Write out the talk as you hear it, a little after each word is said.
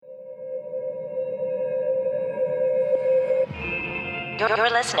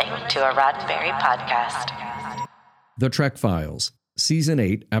You're listening to a Roddenberry podcast. The Trek Files, Season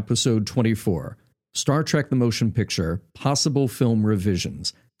 8, Episode 24, Star Trek the Motion Picture, Possible Film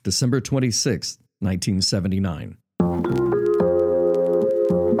Revisions, December 26, 1979.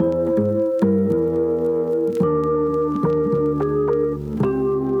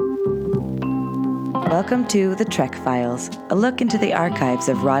 Welcome to The Trek Files, a look into the archives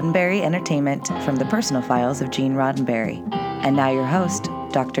of Roddenberry Entertainment from the personal files of Gene Roddenberry. And now your host,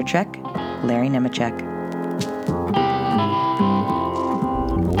 Dr. Trek, Larry Nemechek.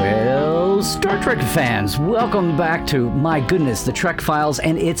 Well, Star Trek fans, welcome back to, my goodness, The Trek Files,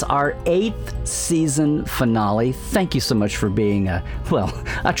 and it's our 8th season finale. Thank you so much for being a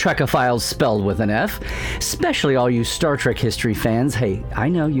Trekophiles spelled with an F, especially all you Star Trek history fans. Hey, I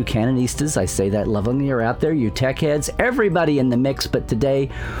know you canonistas, I say that lovingly, are out there, you tech heads, everybody in the mix, but today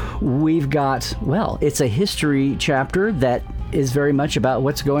we've got, well, it's a history chapter that is very much about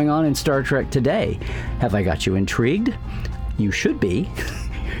what's going on in Star Trek today. Have I got you intrigued? You should be.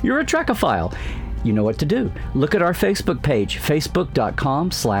 You're a Trekophile. You know what to do. Look at our Facebook page,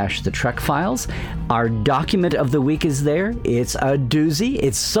 facebook.com/The Trek Files. Our document of the week is there. It's a doozy.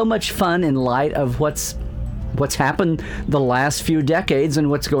 It's so much fun in light of what's happened the last few decades and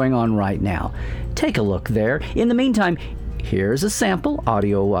what's going on right now. Take a look there. In the meantime, here's a sample,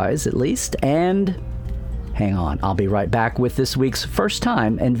 audio-wise at least, and hang on. I'll be right back with this week's first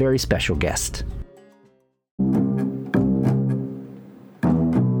time and very special guest.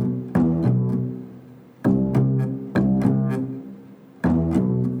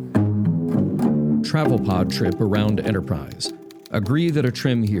 Travel pod trip around Enterprise. Agree that a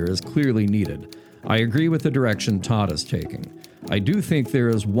trim here is clearly needed. I agree with the direction Todd is taking. I do think there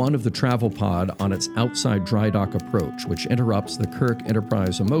is one of the travel pod on its outside dry dock approach, which interrupts the Kirk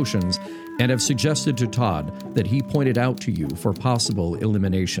Enterprise emotions, and have suggested to Todd that he point it out to you for possible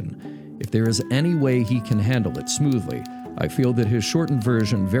elimination. If there is any way he can handle it smoothly, I feel that his shortened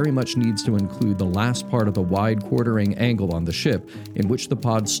version very much needs to include the last part of the wide quartering angle on the ship in which the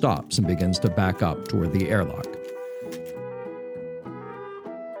pod stops and begins to back up toward the airlock.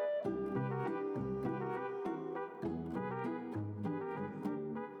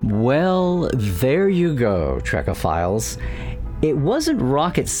 Well, there you go, Trekophiles. It wasn't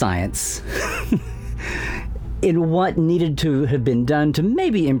rocket science in what needed to have been done to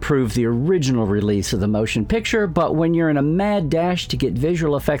maybe improve the original release of the motion picture, but when you're in a mad dash to get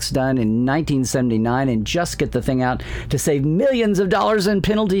visual effects done in 1979 and just get the thing out to save millions of dollars in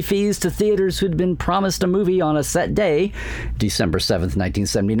penalty fees to theaters who'd been promised a movie on a set day, December 7th,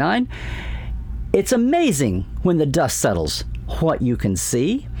 1979, it's amazing when the dust settles what you can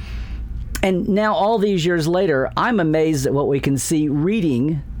see. And now, all these years later, I'm amazed at what we can see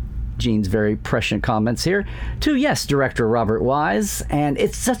reading Gene's very prescient comments here to, yes, director Robert Wise, and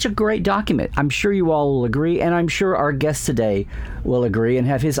it's such a great document. I'm sure you all will agree, and I'm sure our guest today will agree and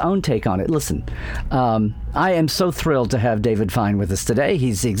have his own take on it. Listen, I am so thrilled to have David Fine with us today.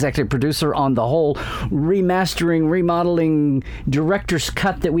 He's the executive producer on the whole remastering, remodeling director's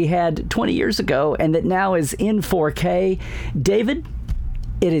cut that we had 20 years ago and that now is in 4K. David,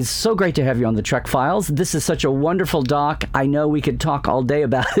 it is so great to have you on the Trek Files. This is such a wonderful doc. I know we could talk all day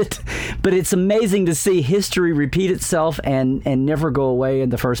about it, but it's amazing to see history repeat itself and never go away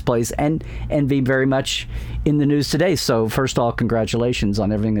in the first place and be very much in the news today. So first of all, congratulations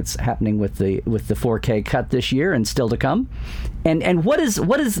on everything that's happening with the 4K cut this year and still to come. And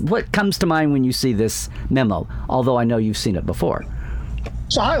what comes to mind when you see this memo? Although I know you've seen it before.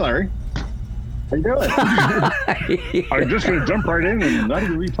 So hi, Larry. How you doing? I'm just going to jump right in and not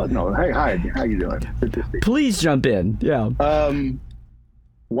even replay. No, hey, hi, how you doing? Please jump in. Yeah.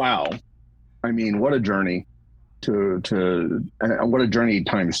 Wow. I mean, what a journey what a journey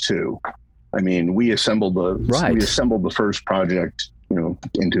times two. I mean, we assembled the first project,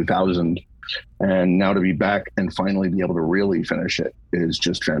 in 2000, and now to be back and finally be able to really finish it is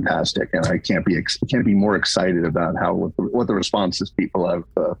just fantastic. And I can't be more excited about what the responses people have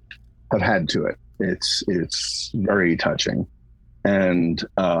had to it. It's very touching. And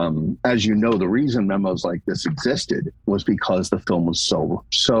as you know, the reason memos like this existed was because the film was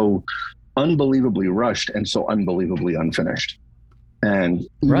so unbelievably rushed and so unbelievably unfinished. And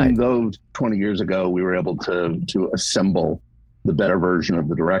even though 20 years ago we were able to assemble the better version of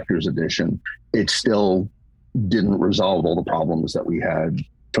the director's edition, it still didn't resolve all the problems that we had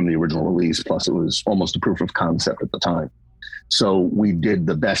from the original release. Plus, it was almost a proof of concept at the time. So we did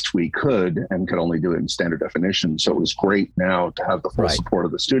the best we could and could only do it in standard definition. So it was great now to have the full support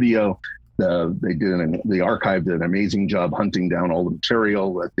of the studio. The archive did an amazing job hunting down all the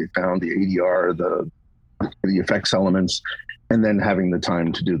material that they found, the ADR, the effects elements. and then having the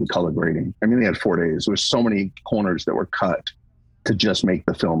time to do the color grading. I mean, they had 4 days. There were so many corners that were cut to just make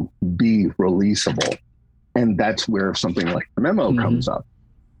the film be releasable. And that's where something like the memo comes up.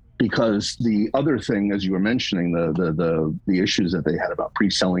 Because the other thing, as you were mentioning, the issues that they had about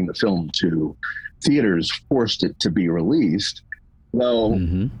pre-selling the film to theaters forced it to be released. Well,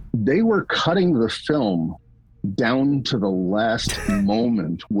 they were cutting the film down to the last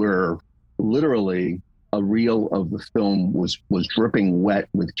moment where literally a reel of the film was dripping wet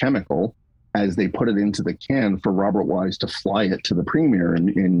with chemical as they put it into the can for Robert Wise to fly it to the premiere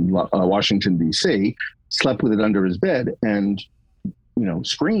in Washington, D.C., slept with it under his bed, and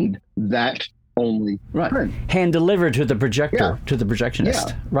screened that only print. Hand delivered to the projector, to the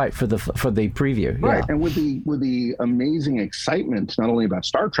projectionist, right, for the preview. Right, and with the amazing excitement, not only about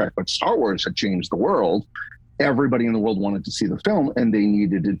Star Trek, but Star Wars had changed the world. Everybody in the world wanted to see the film, and they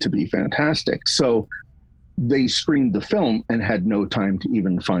needed it to be fantastic. So they screened the film and had no time to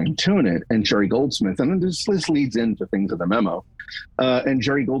even fine-tune it. And Jerry Goldsmith, and this leads into things of the memo, and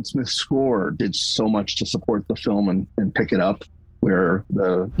Jerry Goldsmith's score did so much to support the film and pick it up, where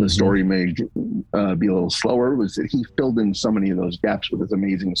the story may be a little slower, was that he filled in so many of those gaps with his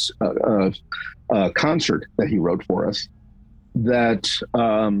amazing concert that he wrote for us, that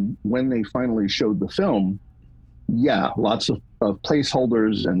when they finally showed the film, lots of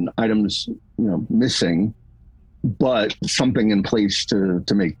placeholders and items missing, but something in place to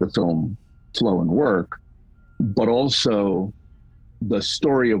make the film flow and work. But also the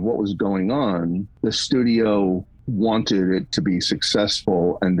story of what was going on, the studio wanted it to be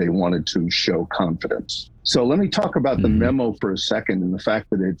successful, and they wanted to show confidence. So let me talk about the memo for a second, and the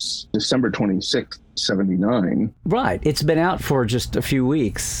fact that it's December 26th, 1979. Right. It's been out for just a few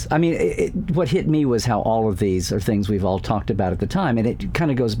weeks. I mean, what hit me was how all of these are things we've all talked about at the time, and it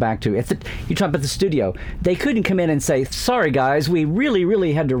kind of goes back to, you talk about the studio. They couldn't come in and say, sorry, guys, we really,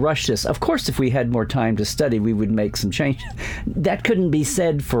 really had to rush this. Of course, if we had more time to study, we would make some changes. That couldn't be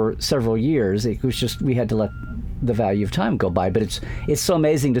said for several years. It was just, we had to let the value of time go by. But it's so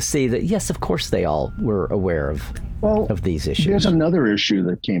amazing to see that, yes, of course they all were aware of these issues. There's another issue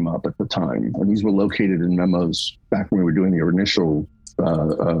that came up at the time, and these were located in memos back when we were doing the initial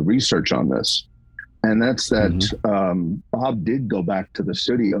research on this. And that's that Bob did go back to the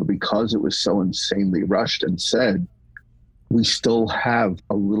studio because it was so insanely rushed and said, we still have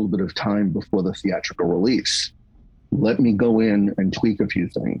a little bit of time before the theatrical release. Let me go in and tweak a few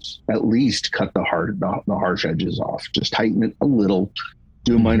things, at least cut the harsh edges off, just tighten it a little,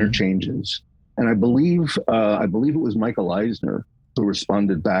 do minor changes. And I believe it was Michael Eisner who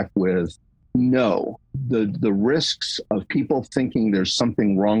responded back with, no, the risks of people thinking there's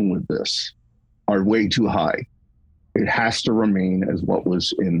something wrong with this are way too high. It has to remain as what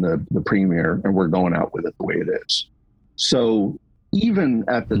was in the premiere, and we're going out with it the way it is. So even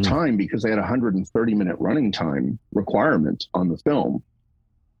at the time, because they had a 130-minute running time requirement on the film,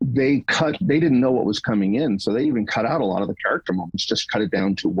 they didn't know what was coming in. So they even cut out a lot of the character moments, just cut it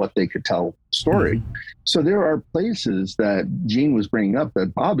down to what they could tell story. So there are places that Gene was bringing up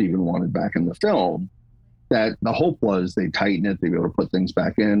that Bob even wanted back in the film, that the hope was they tighten it, they'd be able to put things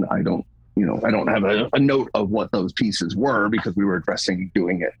back in. I don't have a note of what those pieces were because we were addressing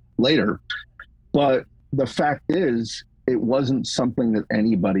doing it later. But the fact is, it wasn't something that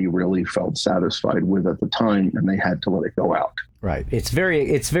anybody really felt satisfied with at the time, and they had to let it go out. Right. It's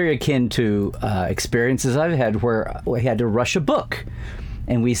very akin to experiences I've had where we had to rush a book,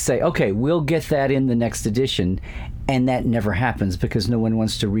 and we say, okay, we'll get that in the next edition, and that never happens because no one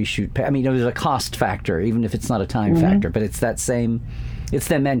wants to reshoot. I mean, there's a cost factor, even if it's not a time factor, but it's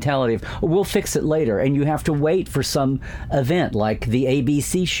that mentality of, we'll fix it later, and you have to wait for some event like the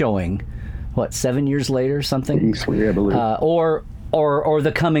ABC showing, 7 years later, something? I believe. Or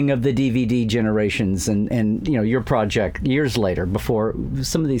the coming of the DVD generations and your project years later, before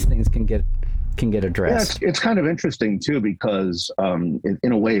some of these things can get addressed. Yeah, it's kind of interesting too, because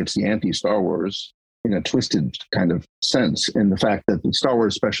in a way it's the anti-Star Wars in a twisted kind of sense, in the fact that the Star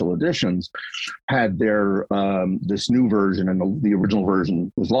Wars special editions had their this new version, and the original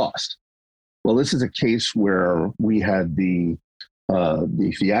version was lost. Well, this is a case where we had the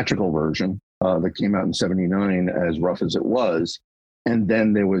theatrical version that came out in 1979, as rough as it was. And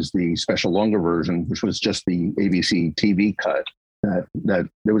then there was the special longer version, which was just the ABC TV cut. That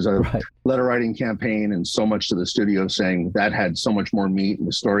there was a letter writing campaign and so much to the studio saying that had so much more meat in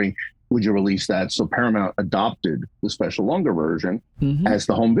the story. Would you release that? So Paramount adopted the special longer version as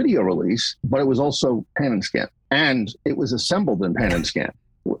the home video release, but it was also pan and scan. And it was assembled in pan and scan.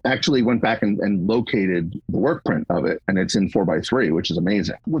 actually went back and located the work print of it, and it's in 4:3, which is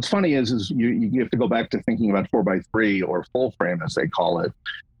amazing. What's funny is you have to go back to thinking about 4:3 or full frame, as they call it.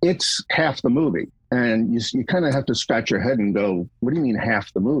 It's half the movie, and you kind of have to scratch your head and go, what do you mean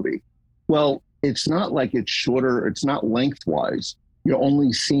half the movie? Well, it's not like it's shorter, it's not lengthwise. You're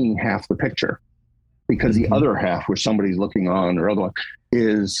only seeing half the picture, because the other half, where somebody's looking on or otherwise,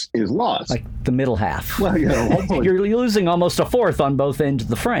 is lost. Like the middle half. Well, hopefully. You're losing almost a fourth on both ends of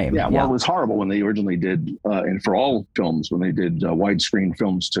the frame. Yeah, well, it was horrible when they originally did, and for all films, when they did widescreen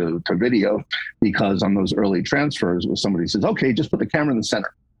films to video, because on those early transfers, where somebody says, okay, just put the camera in the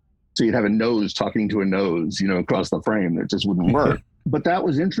center. So you'd have a nose talking to a nose, across the frame. That just wouldn't work. But that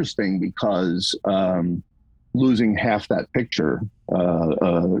was interesting because losing half that picture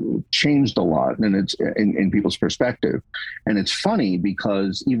changed a lot, and it's in people's perspective. And it's funny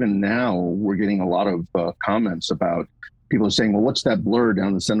because even now we're getting a lot of comments about people saying, well, what's that blur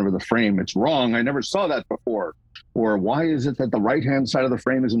down the center of the frame? It's wrong. I never saw that before. Or why is it that the right-hand side of the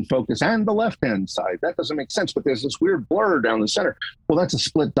frame is in focus and the left-hand side? That doesn't make sense, but there's this weird blur down the center. Well, that's a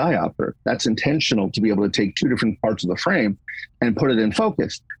split diopter. That's intentional to be able to take two different parts of the frame and put it in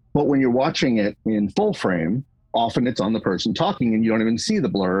focus. But when you're watching it in full frame, often it's on the person talking and you don't even see the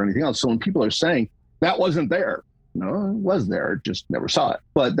blur or anything else. So when people are saying that wasn't there, no, it was there, just never saw it.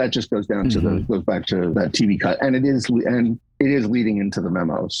 But that just goes down to goes back to that TV cut, and it is leading into the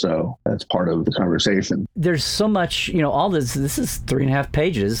memo. So that's part of the conversation. There's so much, all this is 3.5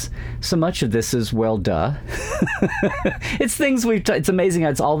 pages. So much of this is duh. It's things it's amazing.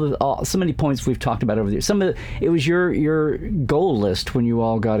 It's so many points we've talked about over the years. It was your goal list when you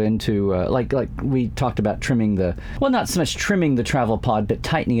all got into, like we talked about not so much trimming the travel pod, but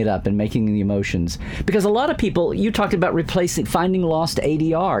tightening it up and making the emotions. Because a lot of people, you talked about finding lost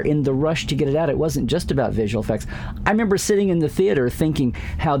ADR in the rush to get it out. It wasn't just about visual effects. I remember sitting in the theater thinking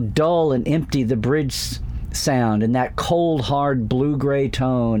how dull and empty the bridge sound and that cold, hard blue-gray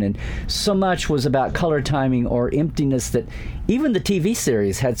tone, and so much was about color timing or emptiness that even the TV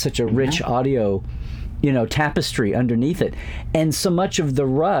series had such a rich audio, tapestry underneath it. And so much of the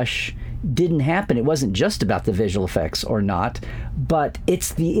rush didn't happen. It wasn't just about the visual effects or not, but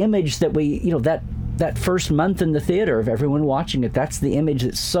it's the image that we, that first month in the theater of everyone watching it, that's the image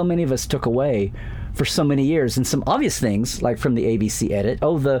that so many of us took away for so many years. And some obvious things, like from the ABC edit,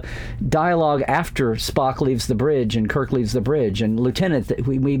 the dialogue after Spock leaves the bridge and Kirk leaves the bridge, and Lieutenant,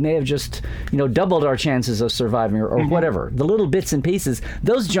 we may have just, doubled our chances of surviving or whatever. The little bits and pieces,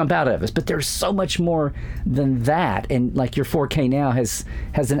 those jump out at us, but there's so much more than that. And like your 4K now has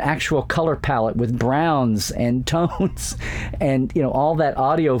an actual color palette with browns and tones and, all that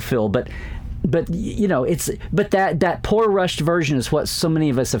audio fill. But that poor rushed version is what so many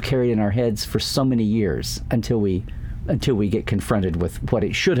of us have carried in our heads for so many years until we get confronted with what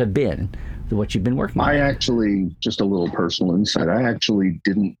it should have been, what you've been working on. I actually, just a little personal insight, I actually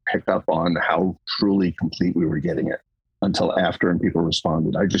didn't pick up on how truly complete we were getting it until after and people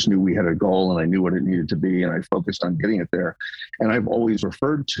responded. I just knew we had a goal and I knew what it needed to be, and I focused on getting it there. And I've always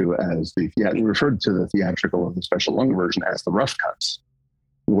referred to the theatrical or the special long version as the rough cuts,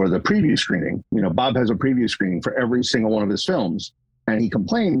 or the preview screening. Bob has a preview screening for every single one of his films. And he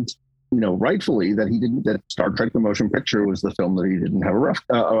complained, rightfully, that Star Trek: The Motion Picture was the film that he didn't have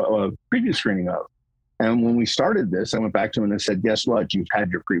a preview screening of. And when we started this, I went back to him and I said, guess what? You've had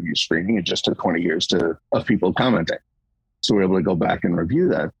your preview screening. It just took 20 years of people commenting. So we're able to go back and review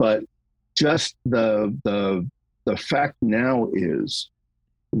that. But just the fact now is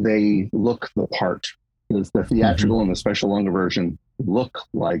they look the part. The theatrical and the special longer version look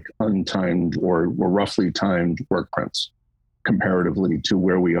like untimed or roughly timed work prints comparatively to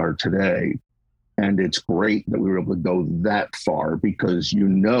where we are today. And it's great that we were able to go that far, because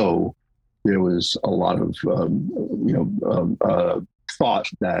there was a lot of thought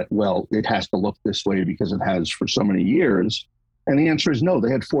that, well, it has to look this way because it has for so many years. And the answer is no.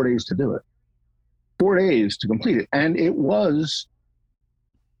 They had 4 days to do it. 4 days to complete it. And it was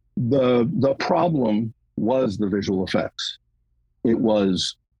the problem was the visual effects. It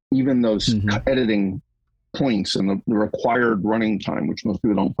was even those editing points and the required running time, which most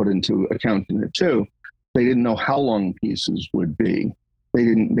people don't put into account in it too. They didn't know how long pieces would be. They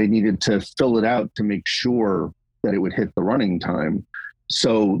needed to fill it out to make sure that it would hit the running time.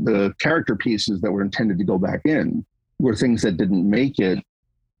 So the character pieces that were intended to go back in were things that didn't make it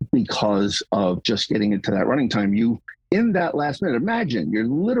because of just getting it to that running time. In that last minute, imagine you're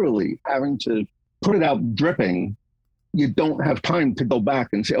literally having to put it out dripping. You don't have time to go back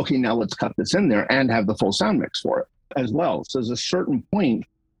and say, okay, now let's cut this in there and have the full sound mix for it as well. So there's a certain point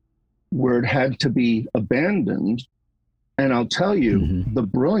where it had to be abandoned And I'll tell you, the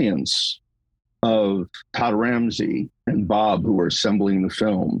brilliance of Todd Ramsey and Bob, who were assembling the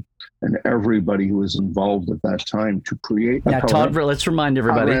film, and everybody who was involved at that time to create. Now, let's remind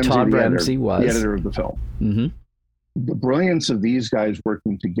everybody, Todd Ramsey was the editor of the film. The brilliance of these guys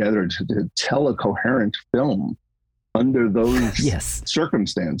working together to tell a coherent film under those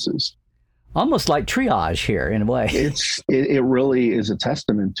circumstances. Almost like triage here in a way. It really is a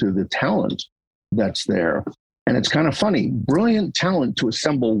testament to the talent that's there. And it's kind of funny, brilliant talent to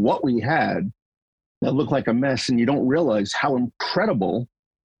assemble what we had that looked like a mess, and you don't realize how incredible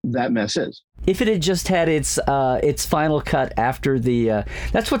that mess is. If it had just had its final cut after the,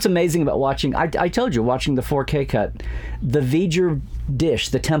 that's what's amazing about watching. I told you, watching the 4K cut, the V'ger dish,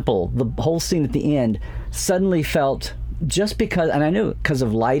 the temple, the whole scene at the end suddenly felt, just because, and I knew because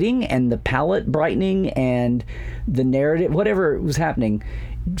of lighting and the palette brightening and the narrative, whatever was happening,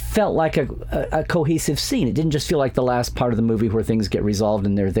 felt like a cohesive scene. It didn't just feel like the last part of the movie where things get resolved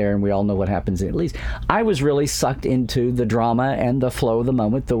and they're there and we all know what happens at least. I was really sucked into the drama and the flow of the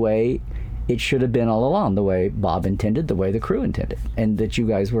moment the way it should have been all along, the way Bob intended, the way the crew intended, and that you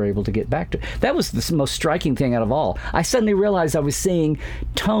guys were able to get back to. That was the most striking thing out of all. I suddenly realized I was seeing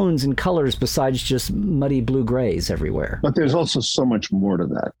tones and colors besides just muddy blue grays everywhere. But there's also so much more to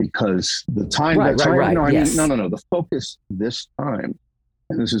that, because the time... Right. The focus this time,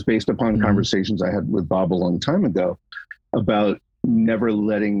 and this is based upon conversations I had with Bob a long time ago, about never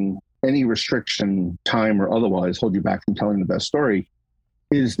letting any restriction, time or otherwise, hold you back from telling the best story,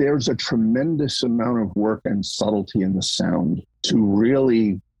 is there's a tremendous amount of work and subtlety in the sound to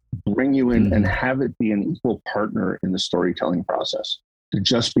really bring you in and have it be an equal partner in the storytelling process. To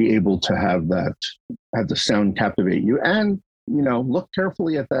just be able to have the sound captivate you, and, look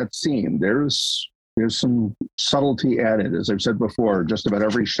carefully at that scene. There's some subtlety added. As I've said before, just about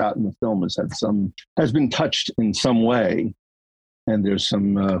every shot in the film has been touched in some way. And there's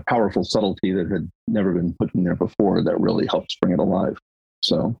some powerful subtlety that had never been put in there before that really helps bring it alive.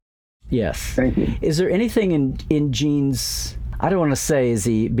 So, yes. Thank you. Is there anything in Gene's, I don't want to say is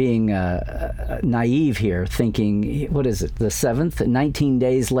he being naive here, thinking, what is it, the 7th, 19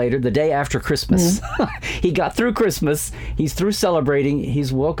 days later, the day after Christmas. He got through Christmas. He's through celebrating.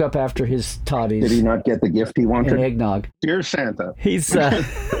 He's woke up after his toddies. Did he not get the gift he wanted? And eggnog. Dear Santa. He's,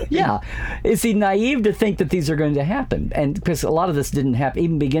 yeah. Is he naive to think that these are going to happen? And because a lot of this didn't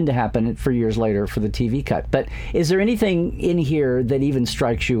even begin to happen for years later for the TV cut. But is there anything in here that even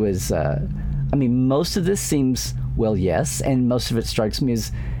strikes you as, most of this seems, well, yes, and most of it strikes me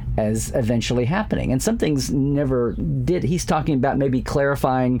as eventually happening. And some things never did. He's talking about maybe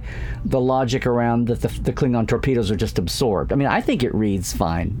clarifying the logic around that the Klingon torpedoes are just absorbed. I think it reads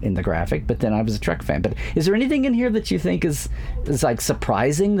fine in the graphic, but then I was a Trek fan. But is there anything in here that you think is like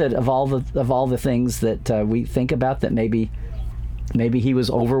surprising, that of all the things that we think about, that maybe he was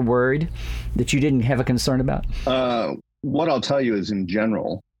over worried, that you didn't have a concern about? What I'll tell you is, in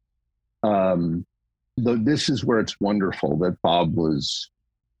general, this is where it's wonderful that Bob was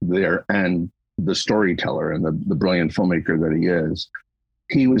there, and the storyteller and the brilliant filmmaker that he is.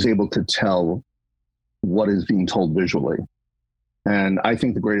 He was able to tell what is being told visually. And I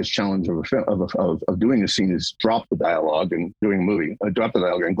think the greatest challenge of doing a scene is drop the dialogue and doing a movie, drop the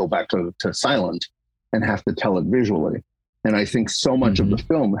dialogue and go back to silent and have to tell it visually. And I think so much of the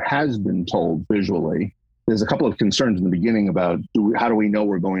film has been told visually. There's a couple of concerns in the beginning about how do we know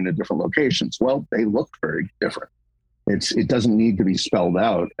we're going to different locations? Well, they look very different. It doesn't need to be spelled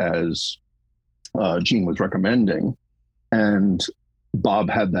out as Gene was recommending. And Bob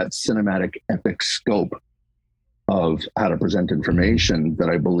had that cinematic epic scope of how to present information that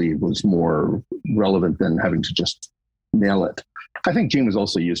I believe was more relevant than having to just nail it. I think Gene was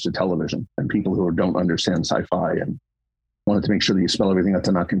also used to television and people who don't understand sci-fi and wanted to make sure that you spell everything out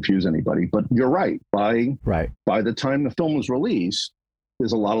to not confuse anybody. But you're right. By the time the film was released,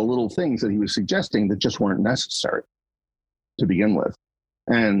 there's a lot of little things that he was suggesting that just weren't necessary to begin with,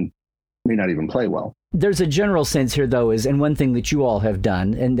 and may not even play well. There's a general sense here, though, and one thing that you all have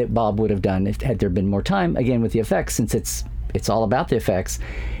done, and that Bob would have done had there been more time, again with the effects, since it's all about the effects,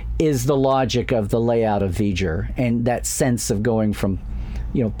 is the logic of the layout of V'ger and that sense of going from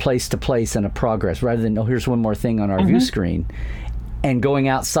place to place and a progress, rather than, here's one more thing on our view screen. And going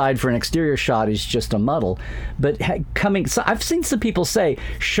outside for an exterior shot is just a muddle. But so I've seen some people say,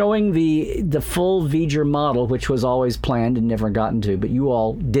 showing the full V'ger model, which was always planned and never gotten to, but you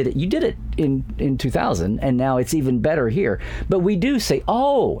all did it. You did it in 2000, and now it's even better here. But we do say,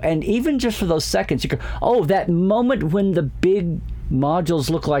 and even just for those seconds, you go, that moment when the big modules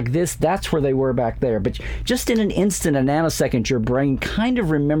look like this, that's where they were back there. But just in an instant, a nanosecond, your brain kind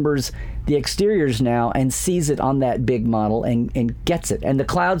of remembers the exteriors now and sees it on that big model and gets it. And the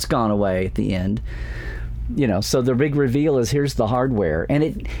cloud's gone away at the end. So the big reveal is here's the hardware. And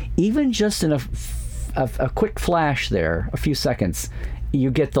it even just in a quick flash there, a few seconds, you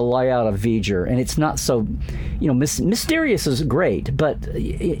get the layout of V'ger, and it's not so, mysterious is great, but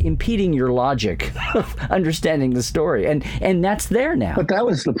impeding your logic of understanding the story, and that's there now. But that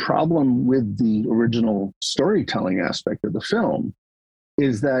was the problem with the original storytelling aspect of the film,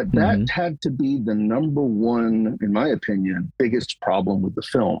 is that had to be the number one, in my opinion, biggest problem with the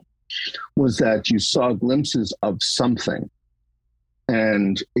film, was that you saw glimpses of something,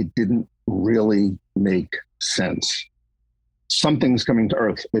 and it didn't really make sense. Something's coming to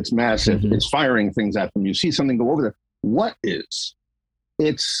Earth. It's massive. It's firing things at them. You see something go over there. What is?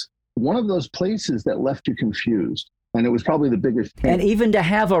 It's one of those places that left you confused. And it was probably the biggest thing. And even to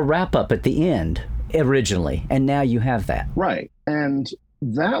have a wrap up at the end originally. And now you have that. Right. And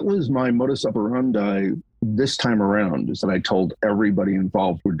that was my modus operandi this time around, is that I told everybody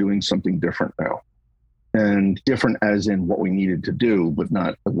involved we're doing something different now. And different as in what we needed to do, but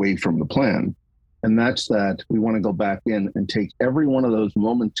not away from the plan. And that's that we want to go back in and take every one of those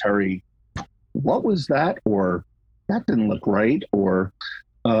momentary, what was that? Or that didn't look right, or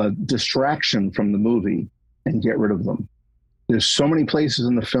distraction from the movie, and get rid of them. There's so many places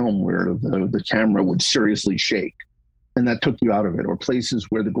in the film where the camera would seriously shake, and that took you out of it, or places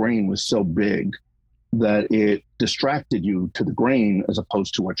where the grain was so big that it distracted you to the grain as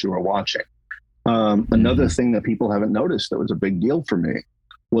opposed to what you were watching. Another thing that people haven't noticed that was a big deal for me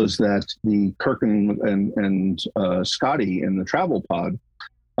was that the Kirk and Scotty in the travel pod,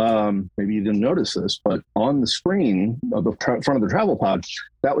 maybe you didn't notice this, but on the screen of the front of the travel pod,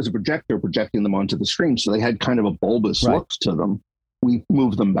 that was a projector projecting them onto the screen. So they had kind of a bulbous look to them. We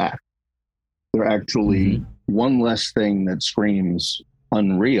moved them back. They're actually one less thing that screams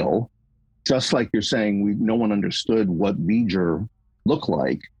unreal. Just like you're saying, no one understood what V'ger looked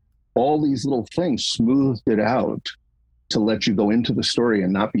like. All these little things smoothed it out to let you go into the story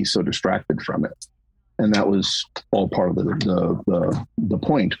and not be so distracted from it. And that was all part of the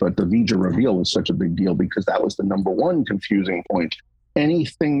point. But the V'ger reveal was such a big deal because that was the number one confusing point.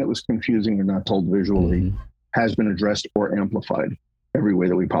 Anything that was confusing or not told visually has been addressed or amplified every way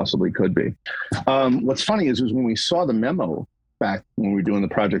that we possibly could be. What's funny is when we saw the memo back when we were doing the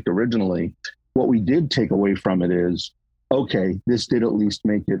project originally, what we did take away from it is, okay, this did at least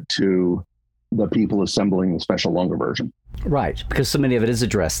make it to the people assembling the special longer version. Right, because so many of it is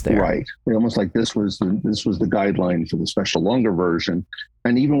addressed there. Right. Almost like this was the guideline for the special longer version.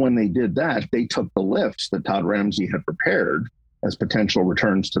 And even when they did that, they took the lifts that Todd Ramsey had prepared as potential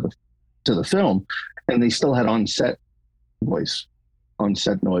returns to the film, and they still had on-set noise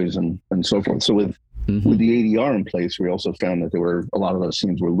and so forth. So with the ADR in place, we also found that a lot of those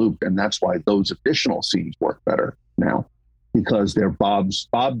scenes were looped, and that's why those additional scenes work better now. Because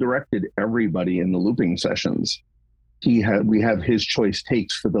Bob directed everybody in the looping sessions. We have his choice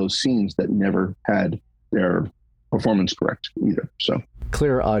takes for those scenes that never had their performance correct either. So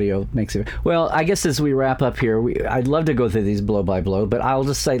clear audio makes it. Well, I guess as we wrap up here, I'd love to go through these blow by blow, but I'll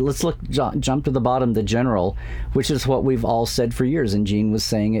just say let's jump to the bottom, the general, which is what we've all said for years, and Gene was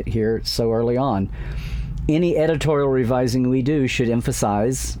saying it here so early on. Any editorial revising we do should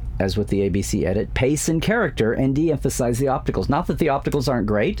emphasize, as with the ABC edit, pace and character, and de-emphasize the opticals. Not that the opticals aren't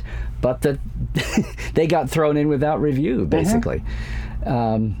great, but that they got thrown in without review, basically.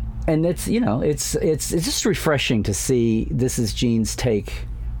 And it's just refreshing to see this is Gene's take,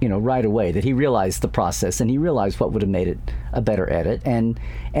 right away, that he realized the process and he realized what would have made it a better edit. And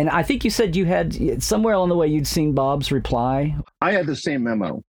I think you said you had somewhere along the way you'd seen Bob's reply. I had the same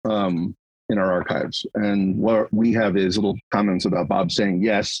memo. In our archives, and what we have is little comments about Bob saying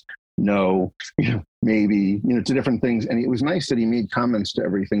yes, no, maybe, to different things. And it was nice that he made comments to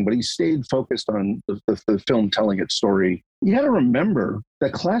everything, but he stayed focused on the film telling its story. You got to remember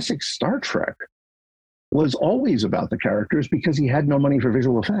that classic Star Trek was always about the characters because he had no money for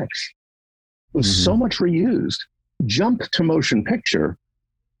visual effects. It was so much reused. Jump to motion picture,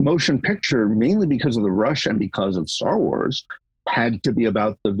 mainly because of the rush and because of Star Wars, had to be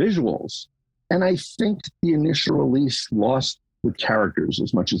about the visuals. And I think the initial release lost the characters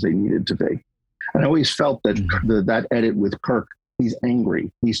as much as they needed to be. And I always felt that that edit with Kirk, he's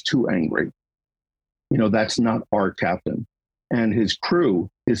angry. He's too angry. That's not our captain. And his crew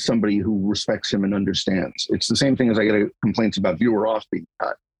is somebody who respects him and understands. It's the same thing as I get complaints about viewer off being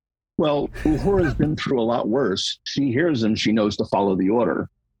cut. Well, Uhura's been through a lot worse. She hears him. She knows to follow the order.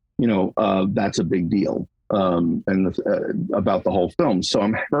 That's a big deal. about the whole film. So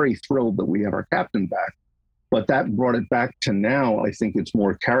I'm very thrilled that we have our captain back. But that brought it back to now, I think it's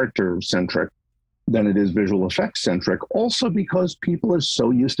more character-centric than it is visual effects-centric, also because people are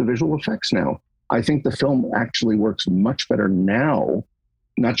so used to visual effects now. I think the film actually works much better now,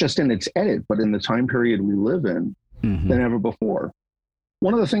 not just in its edit, but in the time period we live in than ever before.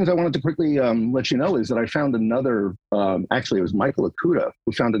 One of the things I wanted to quickly let you know is that I found another, actually it was Michael Akuta,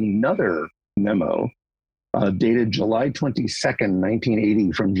 who found another memo dated July 22nd,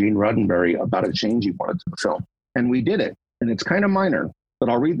 1980 from Gene Roddenberry about a change he wanted to the film. And we did it. And it's kind of minor, but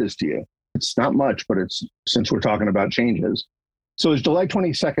I'll read this to you. It's not much, but it's, since we're talking about changes. So it's July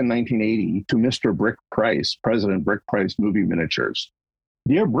 22nd, 1980 to Mr. Brick Price, President Brick Price Movie Miniatures.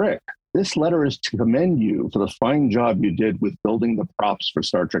 Dear Brick, this letter is to commend you for the fine job you did with building the props for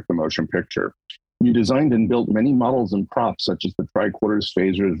Star Trek the Motion Picture. You designed and built many models and props, such as the tricorders,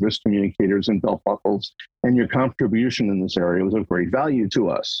 phasers, wrist communicators, and belt buckles, and your contribution in this area was of great value to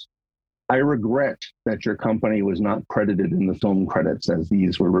us. I regret that your company was not credited in the film credits, as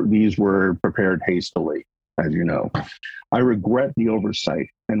these were prepared hastily, as you know. I regret the oversight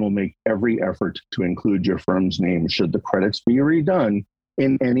and will make every effort to include your firm's name should the credits be redone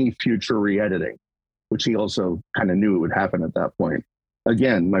in any future re-editing, which he also kind of knew it would happen at that point.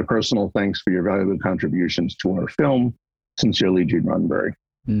 Again, my personal thanks for your valuable contributions to our film. Sincerely, Gene Roddenberry.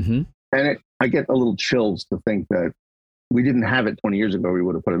 And I get a little chills to think that we didn't have it 20 years ago, we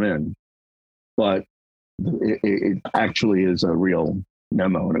would have put him in. But it actually is a real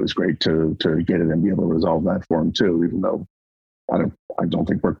memo, and it was great to get it and be able to resolve that for him too, even though I don't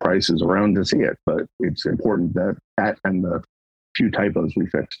think Rick Price is around to see it, but it's important that and the few typos we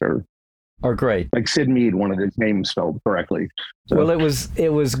fixed are great. Like Sid Mead wanted his name spelled correctly. So. Well, it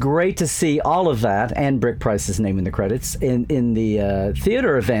was great to see all of that and Brick Price's name in the credits in the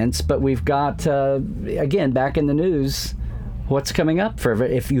theater events. But we've got again back in the news. What's coming up for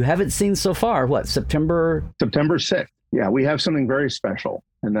if you haven't seen so far? What, September 6th? Yeah, we have something very special,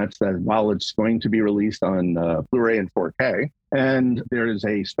 and that's that while it's going to be released on Blu-ray and 4K, and there is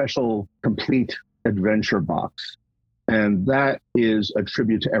a special complete adventure box. And that is a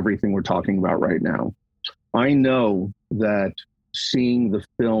tribute to everything we're talking about right now. I know that seeing the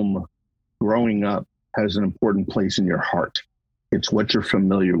film growing up has an important place in your heart. It's what you're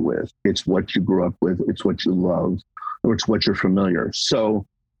familiar with. It's what you grew up with. It's what you love, or it's what you're familiar. So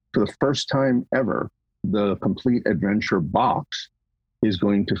for the first time ever, the complete adventure box is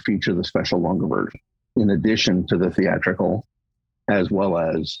going to feature the special longer version, in addition to the theatrical, as well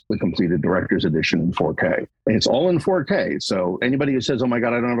as the completed director's edition in 4K. And it's all in 4K. So anybody who says, "Oh my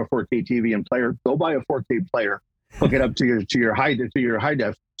God, I don't have a 4K TV and player," go buy a 4K player, hook it up to your high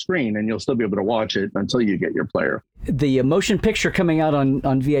def screen, and you'll still be able to watch it until you get your player. The motion picture coming out on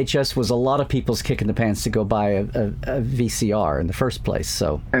VHS was a lot of people's kick in the pants to go buy a VCR in the first place.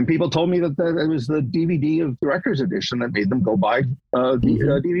 So, and people told me that it was the DVD of director's edition that made them go buy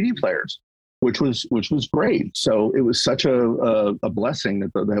DVD players. Which was great. So it was such a blessing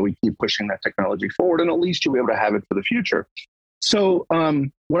that we keep pushing that technology forward, and at least you'll be able to have it for the future. So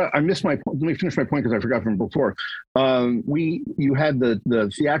I missed my point. Let me finish my point because I forgot from before. You had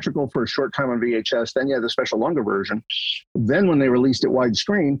the theatrical for a short time on VHS, then you had the special longer version. Then when they released it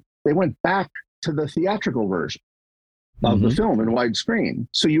widescreen, they went back to the theatrical version of the film in widescreen.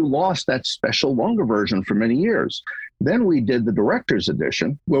 So you lost that special longer version for many years. Then we did the director's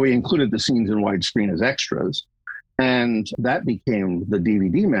edition, where we included the scenes in widescreen as extras, and that became the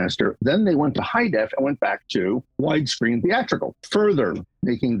DVD master. Then they went to high def and went back to widescreen theatrical, further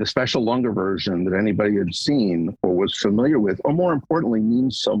making the special longer version that anybody had seen or was familiar with, or more importantly,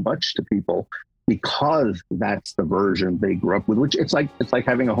 means so much to people because that's the version they grew up with, which it's like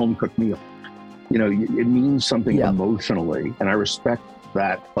having a home-cooked meal. You know, it means something emotionally, and I respect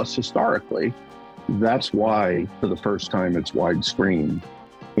that. Plus, historically, that's why, for the first time, it's widescreen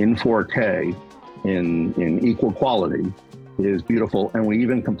in 4K in equal quality is beautiful. And we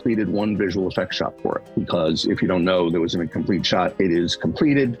even completed one visual effects shot for it, because if you don't know, there was an incomplete shot. It is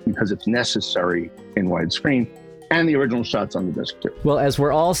completed because it's necessary in widescreen. And the original shots on the disc too. Well, as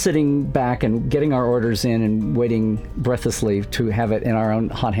we're all sitting back and getting our orders in and waiting breathlessly to have it in our own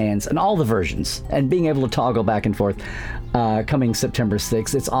hot hands and all the versions and being able to toggle back and forth coming September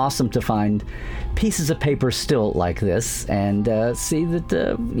 6th, it's awesome to find pieces of paper still like this and see that,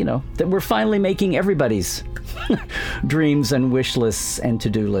 that we're finally making everybody's dreams and wish lists and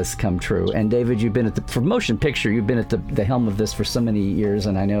to-do lists come true. And David, you've been for motion picture, you've been at the helm of this for so many years.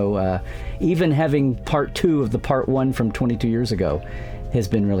 And I know even having part 2 of the part 1 from 22 years ago, has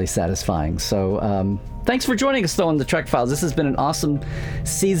been really satisfying. So thanks for joining us, though, on the Trek Files. This has been an awesome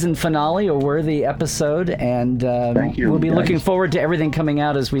season finale, a worthy episode, and Thank you, we'll be guys. looking forward to everything coming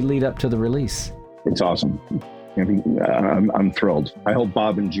out as we lead up to the release. It's awesome. I'm thrilled. I hope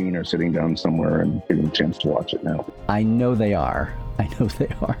Bob and Gene are sitting down somewhere and getting a chance to watch it now. I know they are.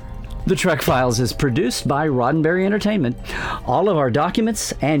 The Trek Files is produced by Roddenberry Entertainment. All of our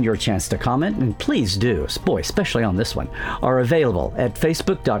documents and your chance to comment, and please do, boy, especially on this one, are available at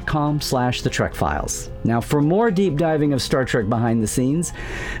facebook.com/The Trek Files. Now, for more deep diving of Star Trek behind the scenes,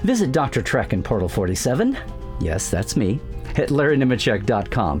 visit Dr. Trek in Portal 47. Yes, that's me. At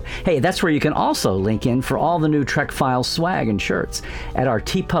LarryNemeczek.com. Hey, that's where you can also link in for all the new Trek Files swag and shirts at our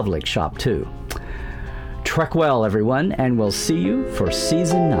TeePublic shop, too. Trek well, everyone, and we'll see you for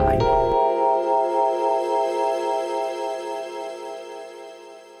Season 9.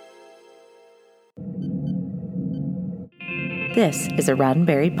 This is a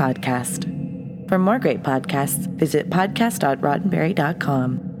Roddenberry podcast. For more great podcasts, visit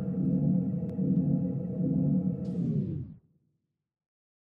podcast.roddenberry.com.